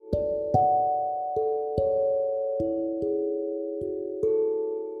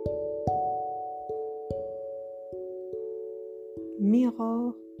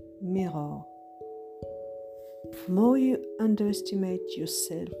mirror. More you underestimate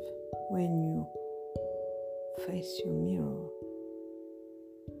yourself when you face your mirror,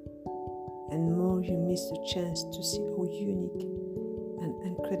 and more you miss the chance to see how unique and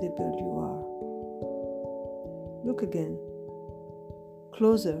incredible you are. Look again,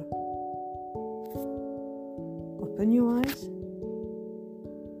 closer. Open your eyes.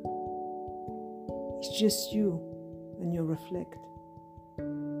 It's just you and you reflect.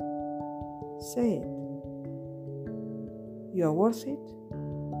 Say it. You are worth it.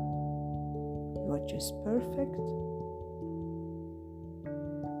 You are just perfect.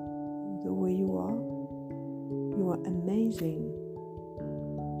 The way you are amazing.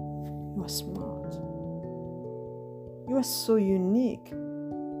 You are smart. You are so unique.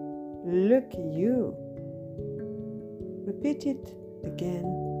 Look at you. Repeat it again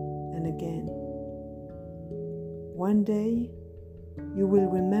and again. One day you will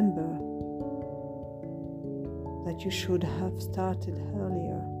remember that you should have started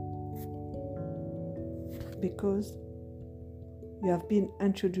earlier, because you have been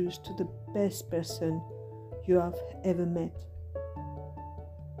introduced to the best person you have ever met.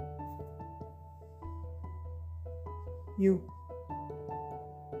 You.